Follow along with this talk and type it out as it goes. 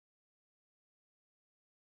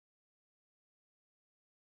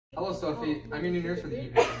Hello, Sophie. I'm your new nurse for the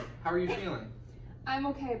evening. How are you feeling? I'm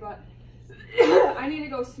okay, but I need to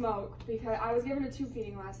go smoke because I was given a tube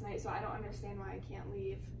feeding last night, so I don't understand why I can't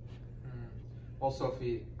leave. Well,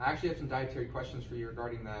 Sophie, I actually have some dietary questions for you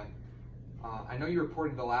regarding that. I know you reported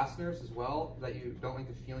to the last nurse as well that you don't like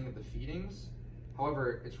the feeling of the feedings.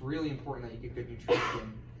 However, it's really important that you get good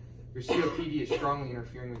nutrition. Your COPD is strongly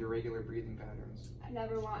interfering with your regular breathing patterns. I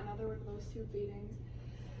never want another one of those tube feedings.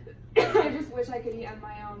 I just wish I could eat on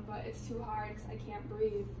my own, but it's too hard because I can't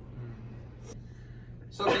breathe.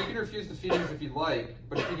 So you can refuse the feedings if you'd like,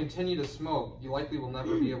 but if you continue to smoke, you likely will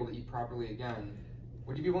never be able to eat properly again.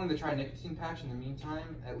 Would you be willing to try a nicotine patch in the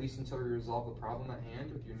meantime, at least until we resolve the problem at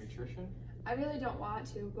hand with your nutrition? I really don't want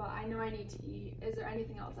to, but I know I need to eat. Is there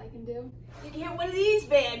anything else I can do? You can get one of these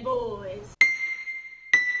bad boys.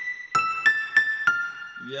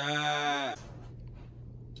 Yeah.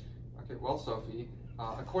 Okay, well, Sophie,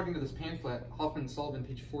 according to this pamphlet, Huffman Sullivan,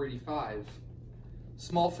 page 485,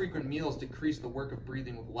 small frequent meals decrease the work of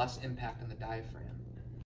breathing with less impact on the diaphragm.